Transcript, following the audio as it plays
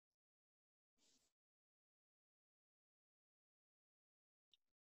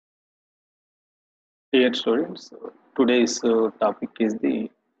Dear students, today's topic is the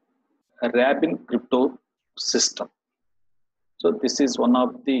Rabin crypto system. So this is one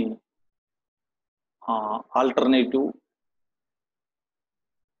of the alternative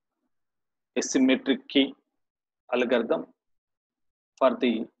asymmetric key algorithm for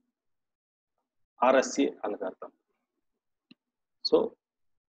the RSA algorithm. So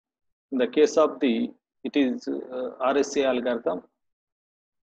in the case of the it is RSA algorithm,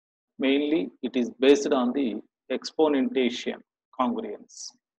 mainly it is based on the exponentiation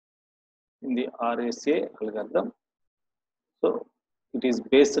congruence in the RSA algorithm. So it is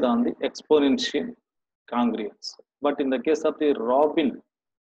based on the exponential congruence. But in the case of the Rabin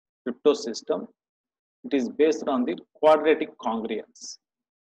crypto system, it is based on the quadratic congruence.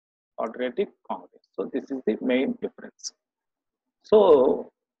 Quadratic congruence. So this is the main difference.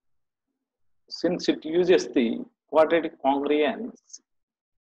 So since it uses the quadratic congruence,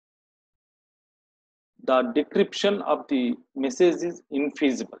 the decryption of the message is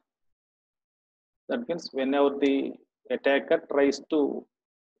infeasible. That means whenever the attacker tries to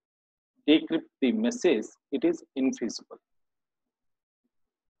decrypt the message, it is infeasible.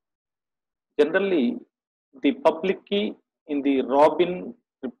 Generally, the public key in the Rabin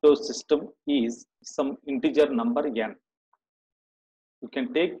crypto system is some integer number n. You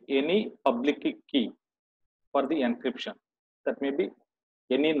can take any public key for the encryption. That may be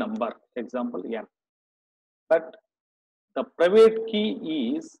any number, example n. But the private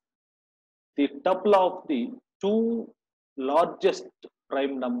key is the tuple of the two largest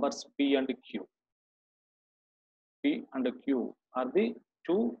prime numbers p and q. P and q are the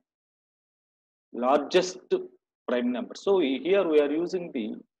two largest prime numbers. So here we are using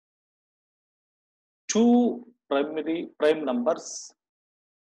the two primary prime numbers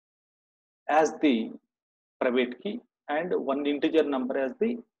as the private key and one integer number as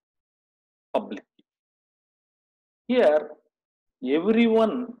the public key. Here,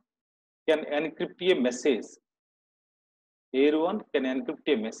 everyone can encrypt a message. Everyone can encrypt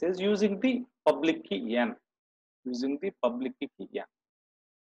a message using the public key n. Using the public key n.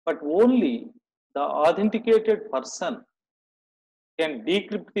 But only the authenticated person can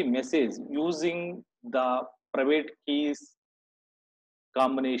decrypt the message using the private keys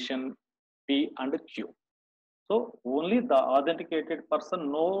combination P and Q. So only the authenticated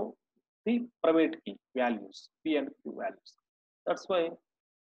person know the private key values, P and Q values. That's why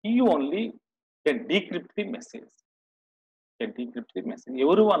he only can decrypt the message. Can decrypt the message.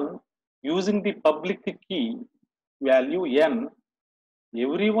 Everyone using the public key value n,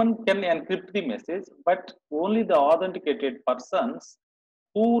 everyone can encrypt the message, but only the authenticated persons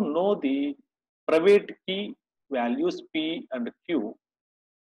who know the private key values P and Q,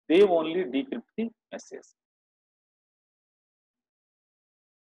 they only decrypt the message.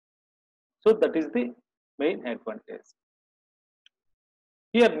 So that is the main advantage.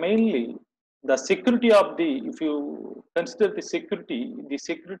 Here mainly the security of the, if you consider the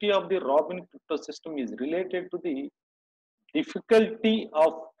security of the Rabin crypto system is related to the difficulty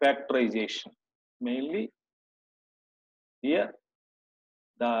of factorization. Mainly here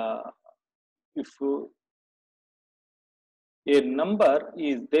the, if a number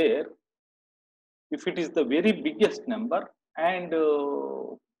is there, if it is the very biggest number and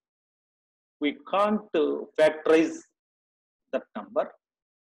we can't factorize that number.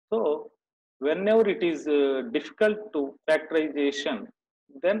 So whenever it is difficult to factorization,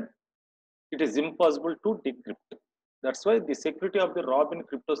 then it is impossible to decrypt. That's why the security of the Rabin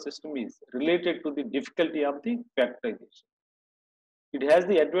crypto system is related to the difficulty of the factorization. It has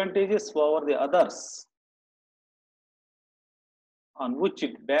the advantages over the others on which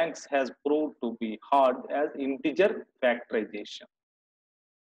it banks has proved to be hard as integer factorization.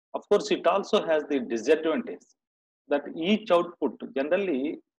 Of course, it also has the disadvantage that each output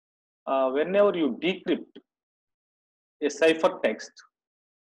generally, whenever you decrypt a ciphertext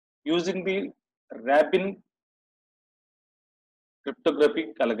using the Rabin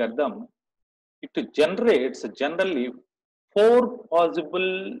cryptographic algorithm, it generates generally four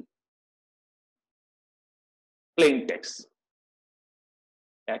possible plain text.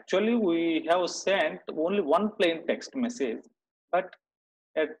 Actually, we have sent only one plain text message, but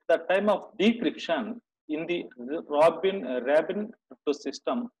at the time of decryption in the Rabin crypto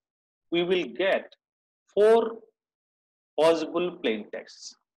system, we will get four possible plain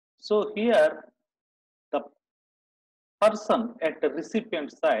texts. So here, the person at the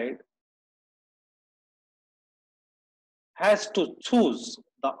recipient side has to choose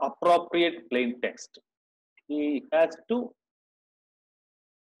the appropriate plain text. He has to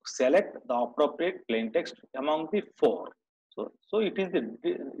select the appropriate plain text among the four. So it is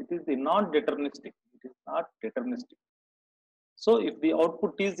the non-deterministic. It is not deterministic. So if the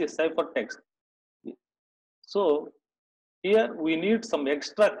output is a ciphertext, so here we need some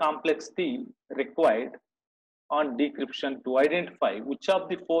extra complexity required on decryption to identify which of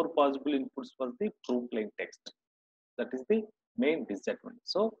the four possible inputs was the true plain text. That is the main disadvantage.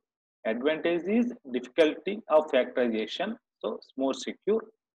 So advantage is difficulty of factorization, so it's more secure.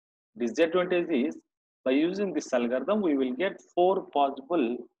 Disadvantage is by using this algorithm we will get four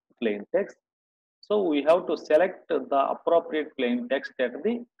possible plain text. So we have to select the appropriate plain text at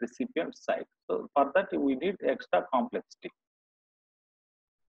the recipient side. So for that we need extra complexity.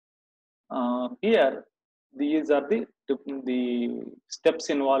 Here these are the steps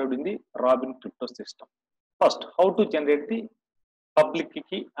involved in the Rabin crypto system. First, how to generate the public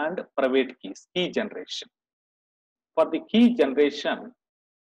key and private keys, key generation. For the key generation,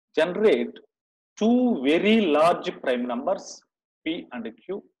 generate two very large prime numbers, P and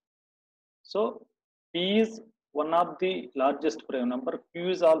Q. So P is one of the largest prime number, Q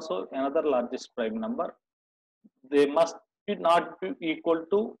is also another largest prime number. They must be not be equal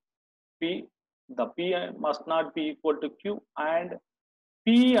to P. The P must not be equal to Q, and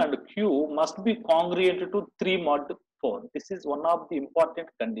P and Q must be congruent to 3 mod 4. This is one of the important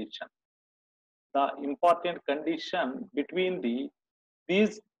condition. The important condition between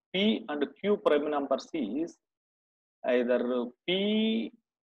these P and Q prime numbers is either P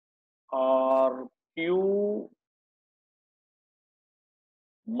or Q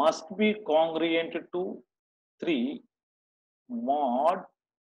must be congruent to 3 mod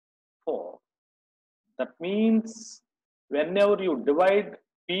 4. That means whenever you divide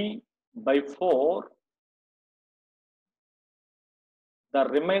P by 4, the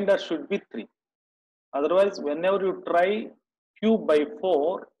remainder should be 3. Otherwise, whenever you try Q by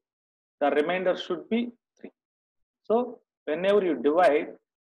 4, the remainder should be 3. So whenever you divide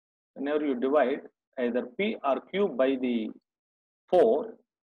either P or Q by the 4,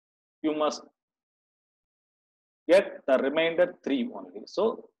 you must get the remainder 3 only.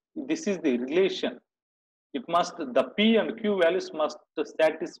 So this is the relation. It must, the P and Q values must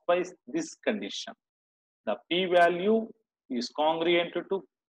satisfy this condition. The P value is congruent to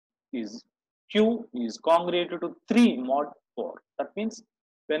Q is congruent to 3 mod 4. That means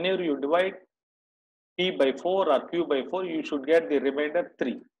whenever you divide P by 4 or Q by 4, you should get the remainder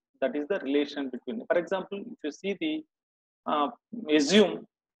 3. That is the relation between. For example, if you see the assume,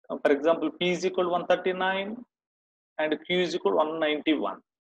 for example, P is equal to 139 and Q is equal to 191.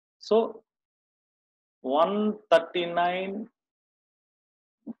 So 139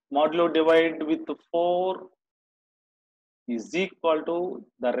 modulo divide with 4 is equal to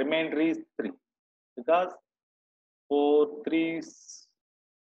the remainder is 3, because 4 3 is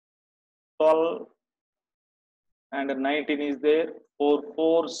 12 and 19 is there, 4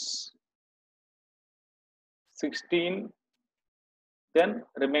 4s 16, then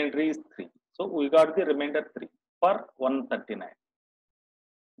remainder is 3. So we got the remainder 3 for 139.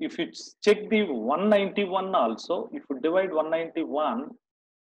 If you check the 191 also, if you divide 191,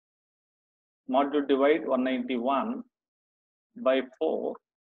 modulo divide 191 by 4,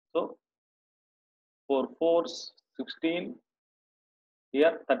 so 4 4s 16,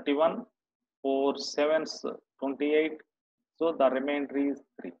 here 31, 4 7s 28, so the remainder is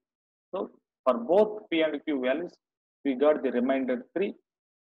 3. So for both P and Q values, we got the remainder 3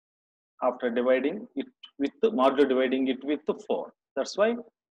 after dividing it with modulo dividing it with 4. That's why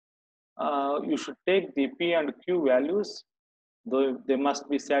you should take the P and Q values, though they must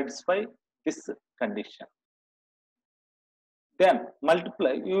be satisfy this condition. Then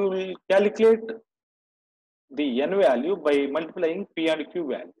multiply, you will calculate the n value by multiplying P and Q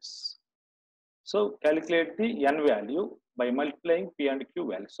values. So calculate the n value by multiplying P and Q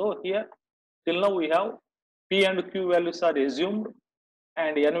value. So here till now we have P and Q values are assumed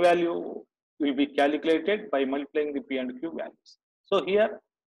and n value will be calculated by multiplying the P and Q values. So here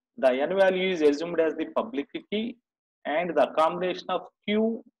the n value is assumed as the public key, and the combination of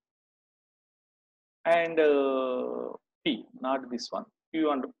Q and P, not this one,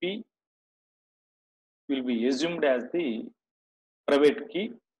 Q and P will be assumed as the private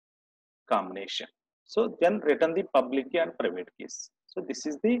key combination. So then return the public key and private keys. So this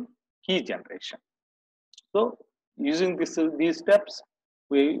is the key generation. So using these steps,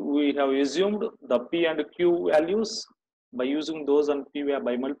 we have assumed the P and Q values. By using those and P,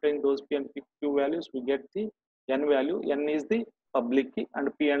 by multiplying those P and Q values, we get the n value. N is the public key and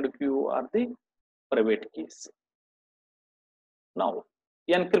P and Q are the private keys. Now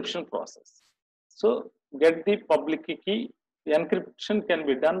encryption process. So get the public key. Encryption can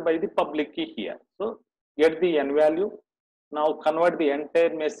be done by the public key here. So get the n value. Now convert the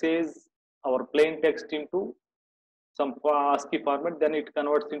entire message our plain text into some ASCII format, then it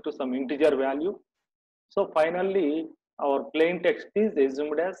converts into some integer value. So finally, our plain text is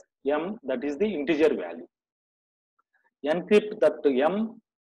assumed as m, that is the integer value. Encrypt that m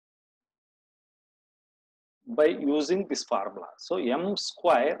by using this formula. So m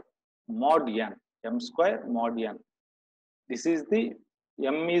square mod n, m square mod n. This is the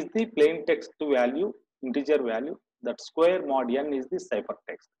m is the plain text value, integer value. That square mod n is the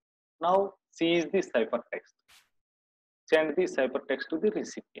ciphertext. Now C is the ciphertext. Send the ciphertext to the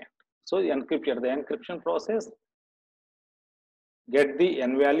recipient. So encrypt here, the encryption process, get the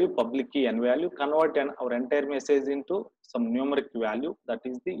n value, public key n value, convert our entire message into some numeric value, that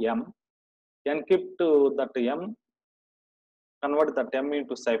is the m. Encrypt that m, convert that m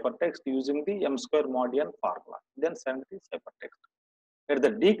into ciphertext using the m square mod n formula. Then send the ciphertext. At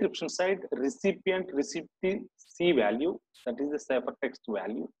the decryption side, recipient receives the C value, that is the ciphertext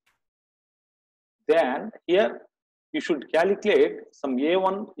value. Then here you should calculate some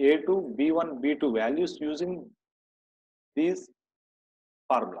A1, A2, B1, B2 values using these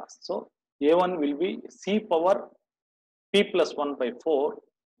formulas. So A1 will be C power P plus 1 by 4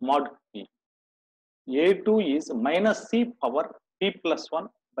 mod P. A2 is minus C power P plus 1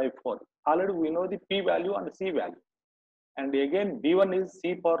 by 4. Already we know the P value and C value. And again B1 is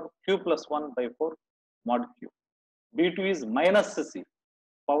C power Q plus 1 by 4 mod Q. B2 is minus C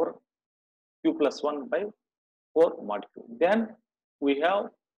power Q plus 1 by 4 mod Q. Then we have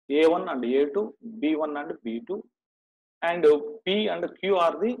A1 and A2, B1 and B2, and P and Q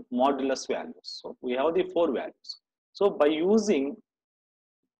are the modulus values. So we have the 4 values. So by using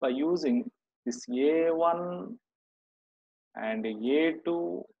this A1 and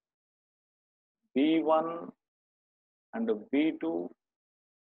A2, B1 and B2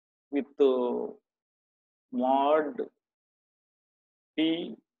 with mod P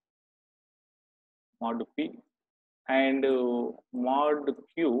and mod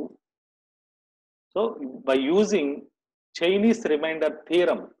Q. So by using Chinese remainder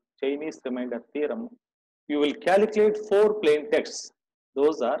theorem, you will calculate 4 plain texts.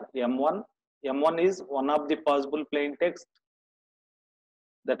 Those are M1. M1 is one of the possible plain text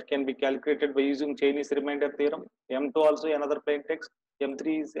that can be calculated by using Chinese remainder theorem. M2 also another plain text.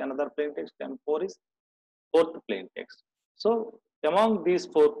 M3 is another plain text. M4 is fourth plain text. So among these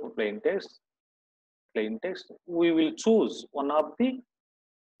 4 plain texts, we will choose one of the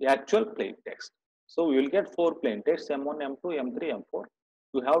actual plain text. So we will get 4 plain texts, M1, M2, M3, M4.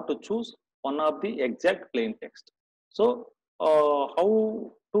 You have to choose one of the exact plain text. So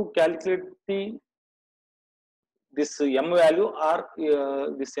how to calculate this m value or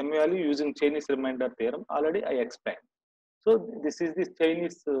this m value using Chinese remainder theorem? Already I explained. So this is the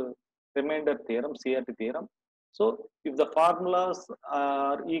Chinese remainder theorem, CRT theorem. So if the formulas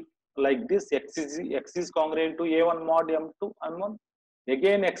are like this, x is congruent to A1 mod M2 M1,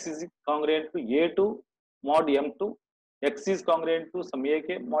 again x is congruent to A2 mod M2, x is congruent to some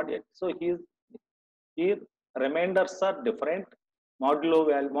AK mod X. So here remainders are different,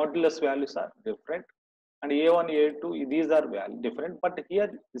 modulus values are different, and A1, A2, these are different, but here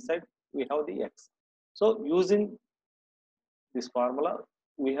this side we have the x. So using this formula,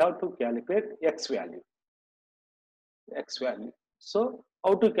 we have to calculate x value. So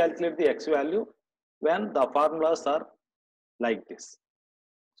how to calculate the x value when the formulas are like this?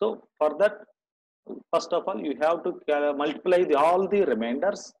 So for that, first of all, you have to multiply all the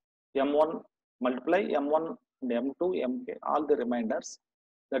remainders, m1 multiply m1 and m2, mk, all the remainders,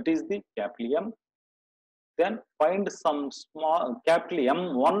 that is the capital M. Then find some small capital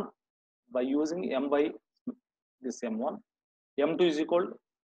M1 by using m by this m1. M2 is equal to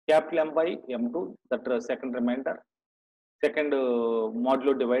capital M by m2, that second remainder, second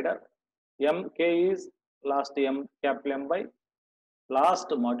modulo divider. Mk is last m capital M by last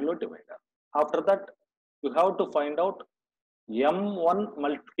modulo divider. After that, you have to find out m1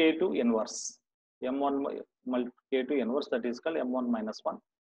 multiplicative inverse. M1 multiplicative inverse, that is called m1 minus 1,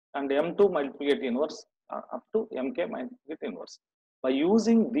 and m2 multiplicative inverse up to mk multiplicative inverse. By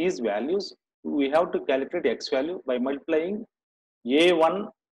using these values, we have to calculate x value by multiplying a1,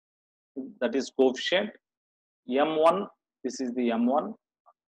 that is coefficient, m1, this is the m1,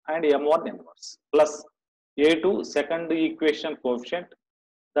 and m1 inverse, plus a2 second equation coefficient,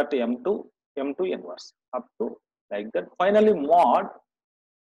 that m2 inverse, up to like that. Finally mod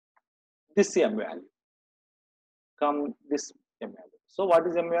this m value, come this m value. So what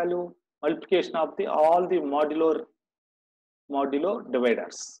is m value? Multiplication of all the modulo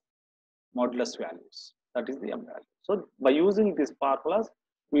dividers, modulus values, that is the m value. So by using these formulas,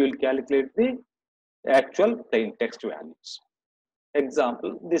 we will calculate the actual plain text values.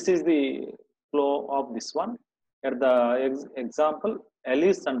 example, this is the flow of this one. At the example,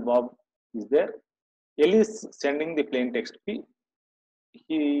 Alice and Bob is there. Alice sending the plain text key.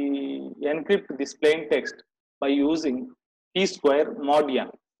 He encrypt this plain text by using key square mod n.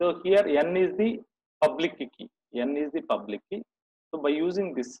 So here n is the public key. N is the public key. So by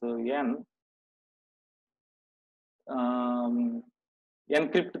using this n,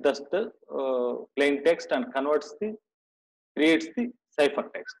 encrypt the plain text and creates the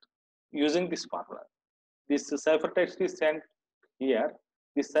ciphertext using this formula. This ciphertext is sent here.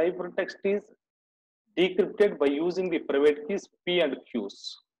 The ciphertext is decrypted by using the private keys P and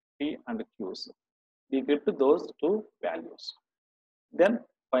Qs. P and Qs. Decrypt those two values. Then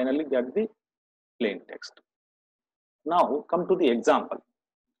finally get the plain text. Now come to the example.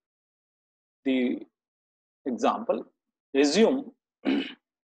 The example, assume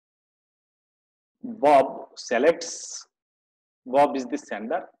Bob selects, Bob is the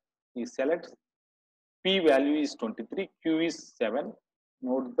sender, he selects P value is 23, Q is 7.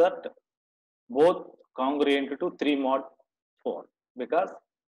 Note that both congruent to 3 mod 4 because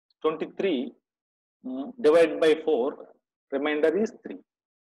 23 divided by 4, remainder is 3.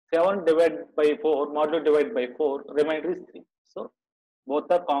 7 divided by 4, modulo divided by 4, remainder is 3. So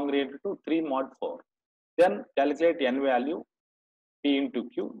both are congruent to 3 mod 4. Then calculate n value P into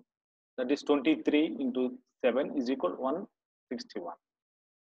Q, that is 23 into 7 is equal to 161.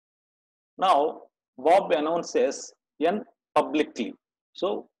 Now Bob announces n publicly.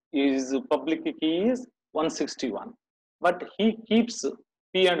 So his public key is 161, but he keeps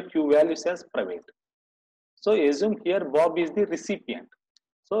P and Q values as private. So assume here Bob is the recipient.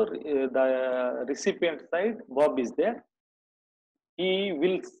 So the recipient side, Bob is there. He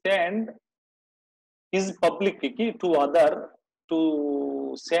will send his public key to other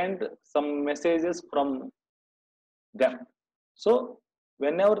to send some messages from them. So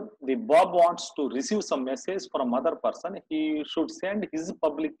whenever the Bob wants to receive some message from other person, he should send his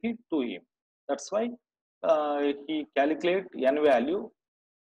public key to him. That's why he calculate n value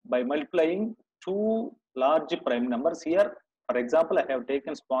by multiplying two large prime numbers. Here, for example, I have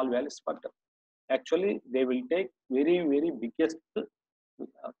taken small values, but actually they will take very, very biggest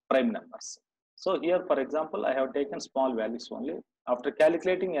prime numbers. So here, for example, I have taken small values only. After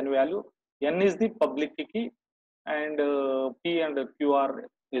calculating n value, n is the public key and P and Q are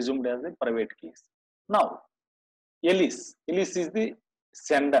assumed as the private keys. Now, Alice is the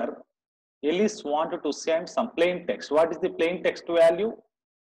sender. Alice wanted to send some plain text. What is the plain text value?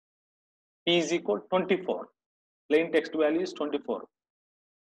 P is equal to 24. Plain text value is 24.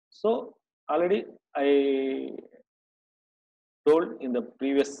 So already I told in the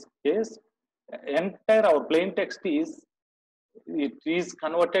previous case, entire our plain text is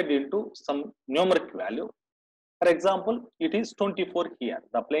converted into some numeric value. For example, it is 24 here.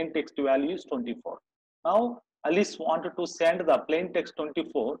 The plain text value is 24. Now Alice wanted to send the plain text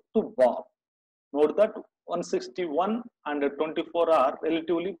 24 to Bob. Note that 161 and 24 are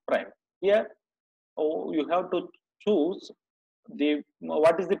relatively prime. Here you have to choose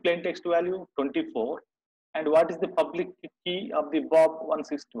what is the plain text value 24 and what is the public key of the Bob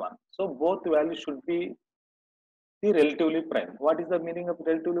 161. So both values should be the relatively prime. What is the meaning of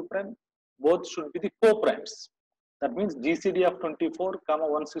relatively prime? Both should be the co-primes. That means GCD of 24,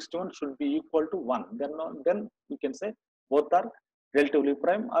 161 should be equal to 1. Then we can say both are relatively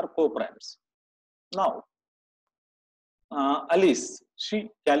prime or co-primes. Now, Alice, she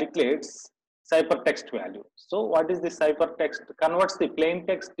calculates ciphertext value. So what is the ciphertext? Converts the plain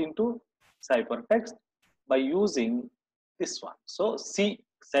text into ciphertext by using this one. So C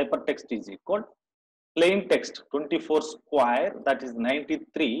ciphertext is equal plain text 24 square, that is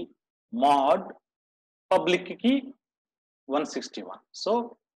 93 mod public key 161.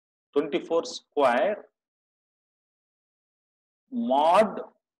 So 24 square mod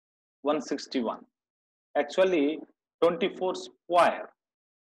 161. Actually 24 square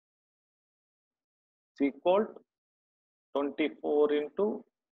is equal to 24 into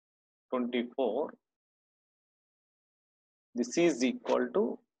 24. This is equal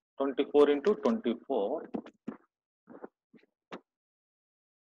to 24 into 24.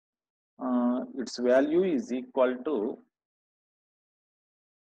 Its value is equal to,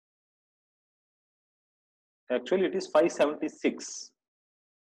 actually it is 576.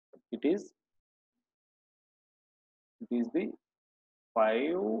 It is the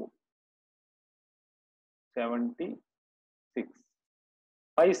 576.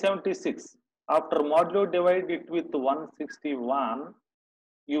 576. After modulo divide it with 161,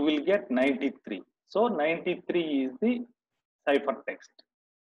 you will get 93. So 93 is the ciphertext.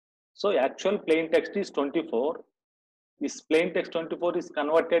 So actual plain text is 24. This plain text 24 is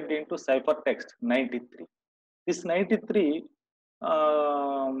converted into ciphertext 93. This 93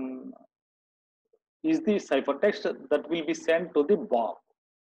 is the ciphertext that will be sent to the Bob.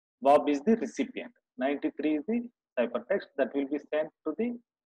 Bob is the recipient. 93 is the ciphertext that will be sent to the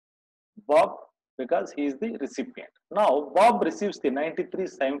Bob because he is the recipient. Now Bob receives the 93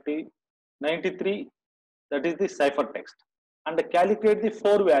 that is the ciphertext and calculate the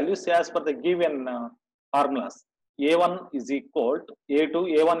four values as per the given formulas. A1 is equal to A2,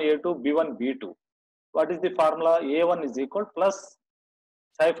 A1, A2, B1, B2. What is the formula? A1 is equal plus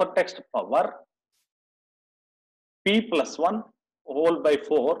ciphertext power P plus 1 whole by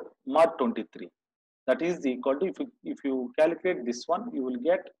 4 mod 23. That is equal to, if you calculate this one, you will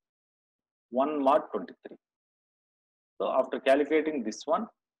get 1 mod 23. So after calculating this one,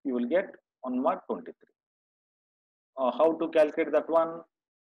 you will get 1 mod 23. How to calculate that one?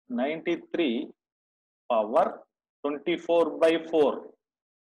 93 power 24 by 4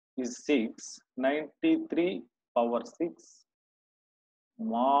 is 6. 93 power 6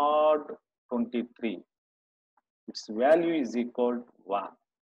 mod 23. Its value is equal to 1.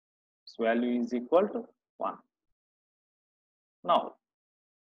 Its value is equal to 1. Now,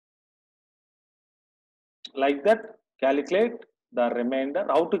 like that, calculate the remainder.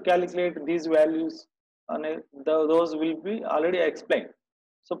 How to calculate these values? And those will be already explained.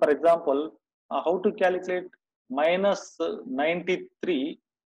 So, for example, how to calculate minus 93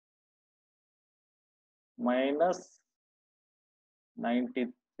 minus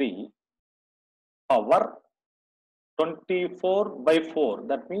 93 power 24 by 4.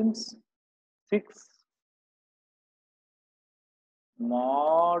 That means 6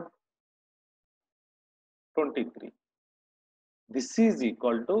 mod 23. This is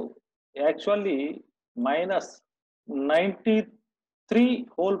equal to actually minus 93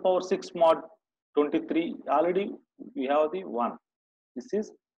 whole power 6 mod 23. Already we have the 1. This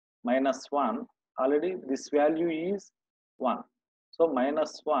is minus 1. Already this value is 1. So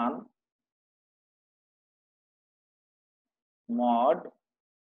minus 1 mod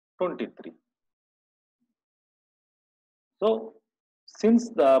 23. So since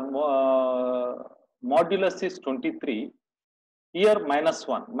the modulus is 23, here minus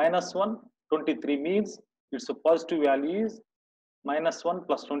 1 23 means its positive value is minus 1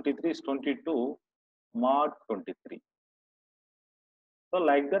 plus 23 is 22 mod 23. So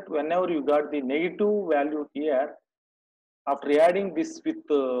like that, whenever you got the negative value here, after adding this with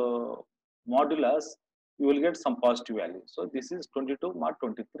modulus, you will get some positive value. So this is 22 mod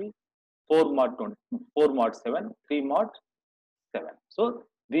 23, 4 mod 20, 4 mod 7, 3 mod 7. So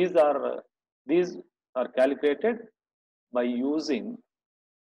these are calculated by using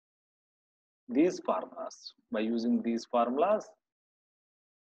these formulas. By using these formulas,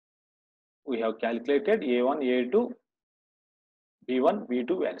 we have calculated A1, A2, B1,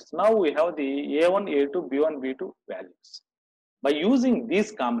 B2 values. Now we have the A1, A2, B1, B2 values. By using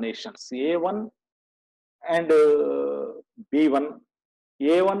these combinations, A1 and B1,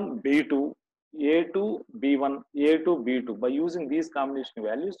 A1, B2, A2, B1, A2, B2. By using these combination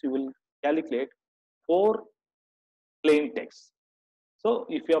values, you will calculate 4 plain text. So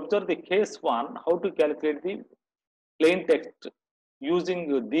if you observe the case 1, how to calculate the plain text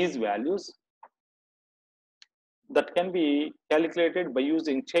using these values, that can be calculated by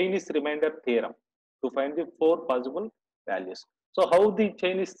using Chinese remainder theorem to find the 4 possible values. So how the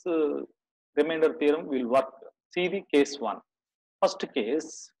Chinese remainder theorem will work? See the case 1. First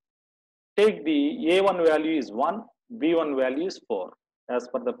case, take the A1 value is 1, B1 value is 4. As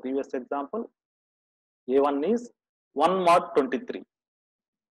per the previous example, A1 is 1 mod 23,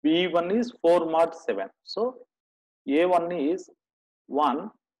 B1 is 4 mod 7. So A1 is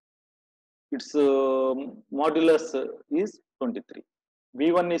 1, its modulus is 23.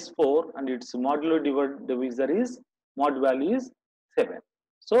 B1 is 4 and its modulo divisor is mod value is 7.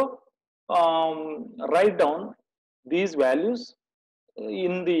 So write down these values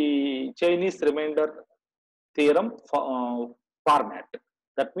in the Chinese remainder theorem format.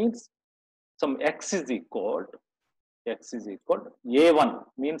 That means some x is equal A1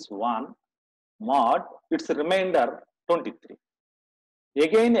 means 1 mod its remainder 23.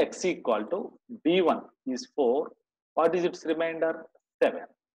 Again x equal to B1 is 4. What is its remainder? 7.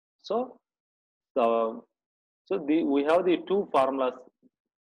 So we have the two formulas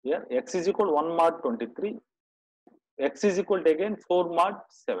here. X is equal to 1 mod 23. X is equal to again 4 mod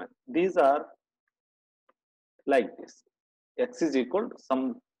 7. These are like this. X is equal to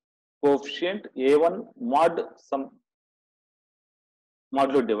some coefficient A1 mod some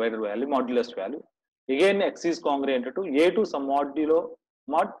modulo divided value, modulus value. Again x is congruent to A2 some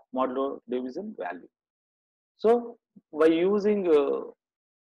modulo division value. So by using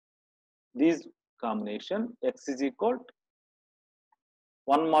these combination, x is equal to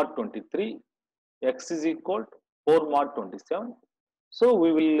 1 mod 23, x is equal to 4 mod 27. So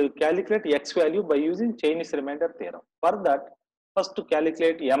we will calculate x value by using Chinese remainder theorem. For that, first to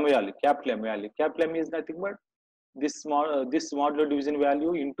calculate m value, capital M value. Capital M is nothing but this modular division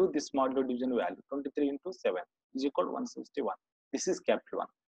value into this modular division value. 23 into 7 is equal to 161. This is capital 1.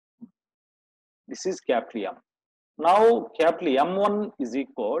 This is capital M. Now capital M1 is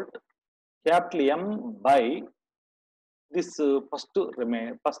equal to capital M by this first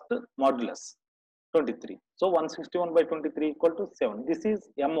modulus 23. So 161 by 23 equal to 7. This is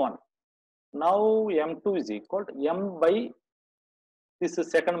M1. Now M2 is equal to M by this is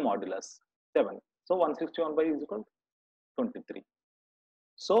second modulus 7. So 161 by is equal to 23.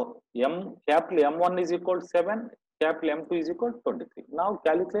 So capital M1 is equal to 7, capital M2 is equal to 23. Now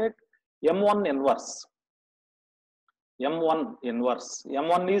calculate M1 inverse. M1 inverse.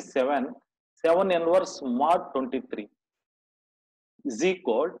 M1 is 7. 7 inverse mod 23 is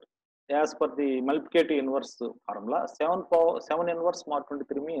equal to, as per the multiplicative inverse formula, 7 inverse mod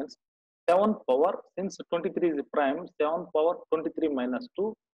 23 means 7 power, since 23 is prime, 7 power 23 minus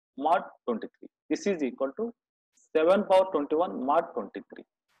 2 mod 23. This is equal to 7 power 21 mod 23.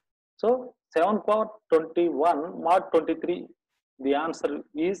 So 7 power 21 mod 23, the answer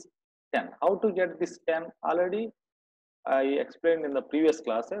is 10. How to get this 10? Already I explained in the previous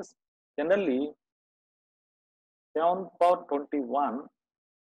classes. Generally, 7 power 21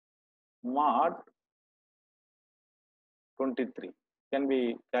 mod 23 can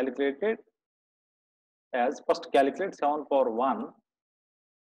be calculated as, first calculate 7 power 1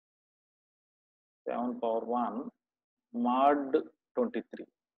 mod 23.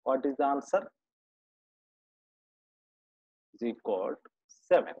 What is the answer? Is equal to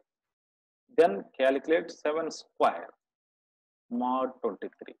 7. Then calculate 7 square mod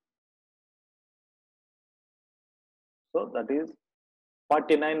 23. So that is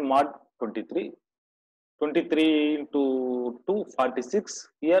 49 mod 23. 23 into 2, 46.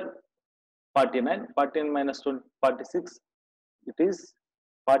 Here 49. 49 minus 46. It is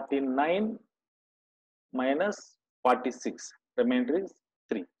 49 minus 46. Remainder is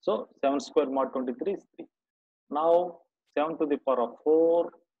 3. So 7 square mod 23 is 3. Now 7 to the power of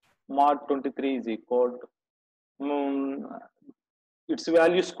 4 mod 23 is equal to its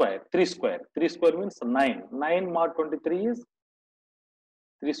value square, 3 square. 3 square means 9. 9 mod 23 is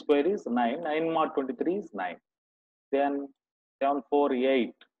 3 square is 9. 9 mod 23 is 9. Then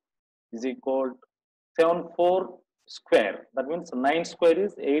 748 is equal to 74 square. That means 9 square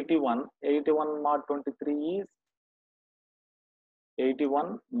is 81. 81 mod 23 is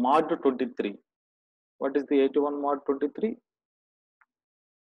 81 mod 23. What is the 81 mod 23?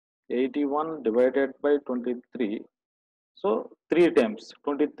 81 divided by 23. So 3 times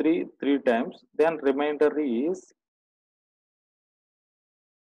 23, 3 times. Then remainder is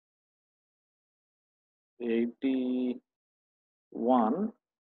 81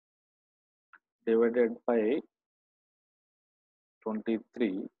 divided by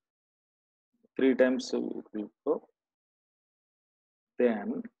 23. 3 times it will go.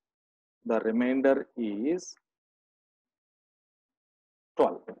 Then the remainder is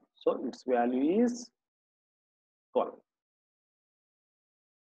 12. So its value is 12.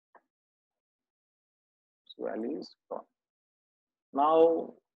 Its value is 12.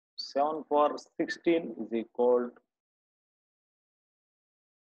 Now 7 power 16 is equal to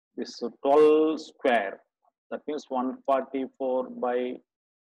this 12 square. That means 144 by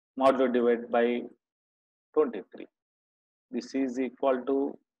modulo divided by 23. This is equal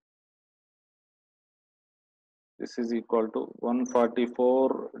to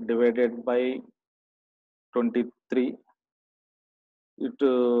 144 divided by 23. It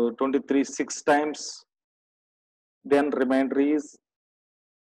 23 6 times. Then remainder is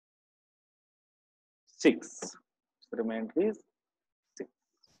 6. Remainder is 6.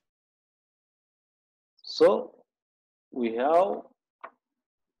 So we have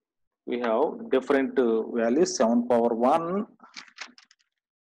different values. 7 power 1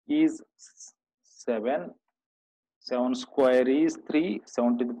 is 7. 7 square is 3.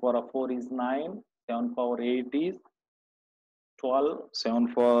 7 to the power of 4 is 9. 7 power 8 is 12. 7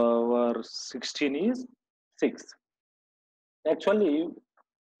 power 16 is 6. Actually,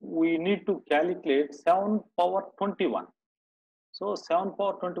 we need to calculate 7 power 21. So 7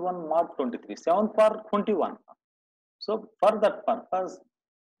 power 21 mod 23. 7 power 21. So for that purpose,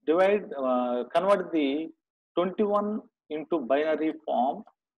 convert the 21 into binary form.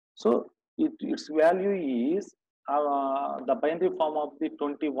 So its value is the binary form of the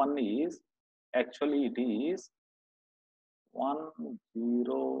 21 is, actually it is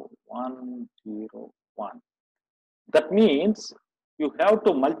 10101. That means you have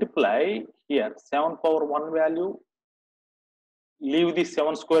to multiply here 7 power 1 value, leave the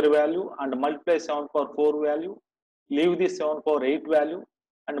 7 square value and multiply 7 power 4 value, leave the 7 power 8 value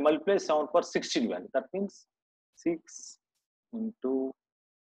and multiply 7 power 16 value. That means 6 into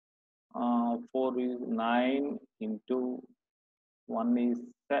 4 is 9 into 1 is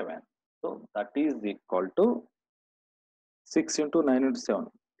 7. So that is equal to 6 into 9 into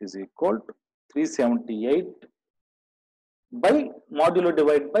 7 is equal to 378 by modulo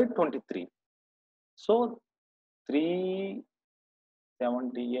divided by 23. So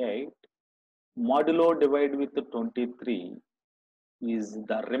 378 modulo divided with 23 is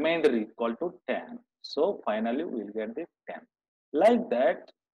the remainder equal to 10. So finally we will get the 10. Like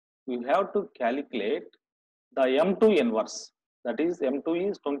that, we have to calculate the M2 inverse. That is M2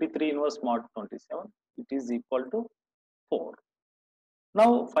 is 23 inverse mod 27. It is equal to 4.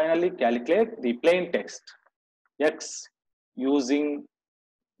 Now finally calculate the plain text X using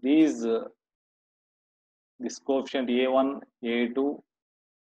these this coefficient A1, A2,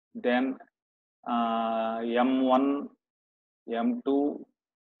 then M1, M2,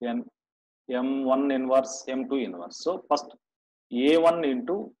 then M1 inverse, M2 inverse. So first A1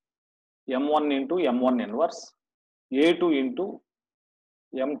 into M1 into M1 inverse, A2 into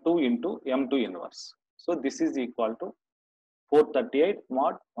M2 into M2 inverse. So this is equal to 438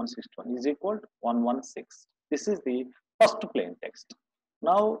 mod 161 is equal to 116. This is the first plain text.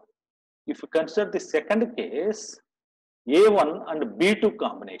 Now, if you consider the second case, A1 and B2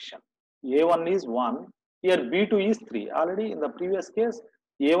 combination. A1 is 1, here B2 is 3. Already in the previous case,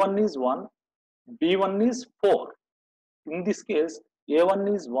 A1 is 1, B1 is 4. In this case, A1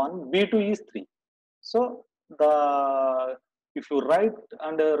 is 1, B2 is 3. So, if you write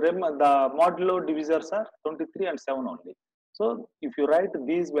and the modulo divisors are 23 and 7 only. So, if you write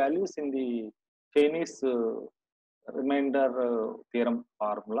these values in the Chinese remainder theorem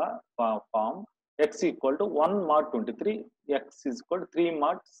formula form, x equal to 1 mod 23, x is equal to 3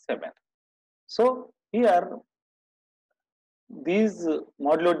 mod 7. So, here these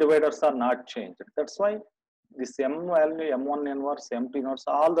modulo dividers are not changed. That's why this M value, M1 inverse, M2 inverse,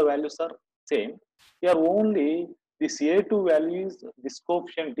 all the values are same. Here only this A2 value is, this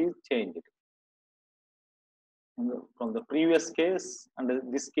coefficient is changed. From the previous case and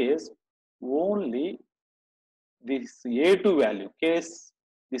this case, only this A2 value case,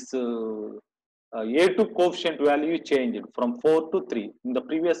 this A2 coefficient value changed from 4 to 3. In the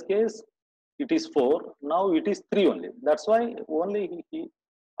previous case, it is 4. Now it is 3 only. That's why only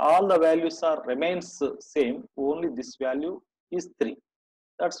all the values are remains same. Only this value is 3.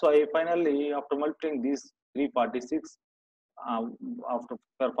 That's why finally, after multiplying these 346, after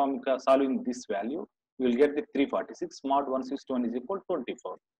solving this value, we will get the 346 mod 161 is equal to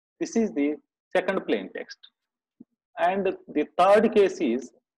 24. This is the second plain text. And the third case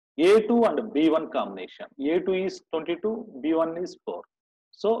is A2 and B1 combination. A2 is 22, B1 is 4.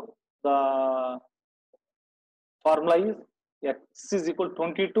 So the formula is x is equal to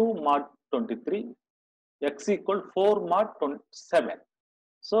 22 mod 23, x equal to 4 mod 27.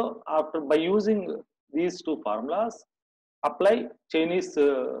 So after by using these two formulas, apply Chinese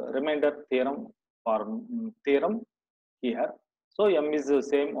remainder theorem theorem here. So m is the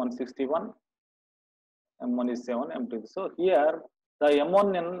same 161, m1 is 7, m2 is, so here the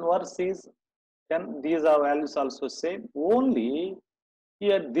m1 inverse is 10. These are values also same. Only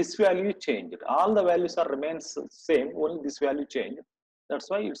here this value changed. All the values are remains same. Only this value changed. That's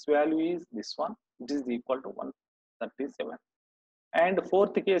why its value is this one. It is equal to 137. And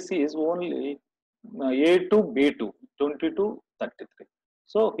fourth case is only A2 B2 22 33.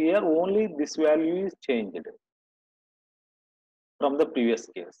 So here only this value is changed from the previous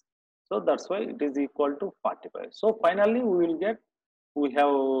case. So that's why it is equal to 45. So finally we have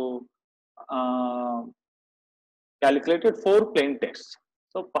calculated 4 plain texts.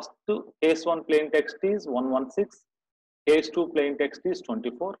 So first case 1 plain text is 116, case 2 plain text is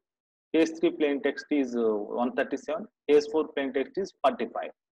 24, case 3 plain text is 137, case 4 plain text is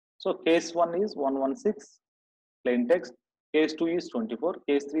 45. So case 1 is 116 plain text, case 2 is 24,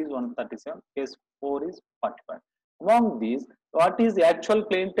 case 3 is 137, case 4 is 45. Among these, what is the actual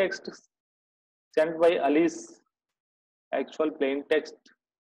plain text sent by Alice? Actual plain text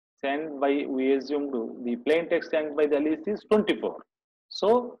sent by, we assumed the plain text sent by the Alice is 24.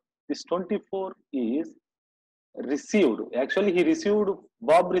 So this 24 is received. Actually,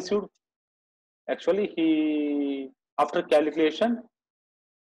 Bob received. Actually, after calculation,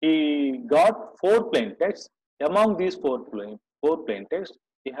 he got 4 plain texts. Among these 4 plain texts,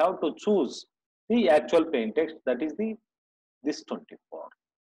 we have to choose the actual plain text, that is the this 24.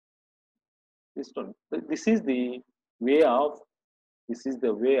 This is the way of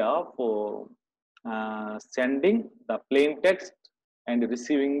sending the plain text and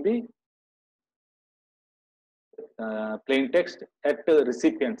receiving the plain text at the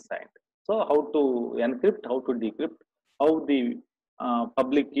recipient side. So how to encrypt, how to decrypt, how the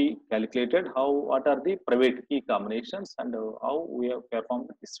public key calculated, what are the private key combinations, and how we have performed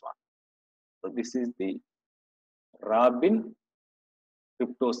this one. So this is the Rabin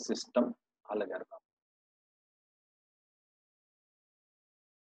Cryptosystem algorithm.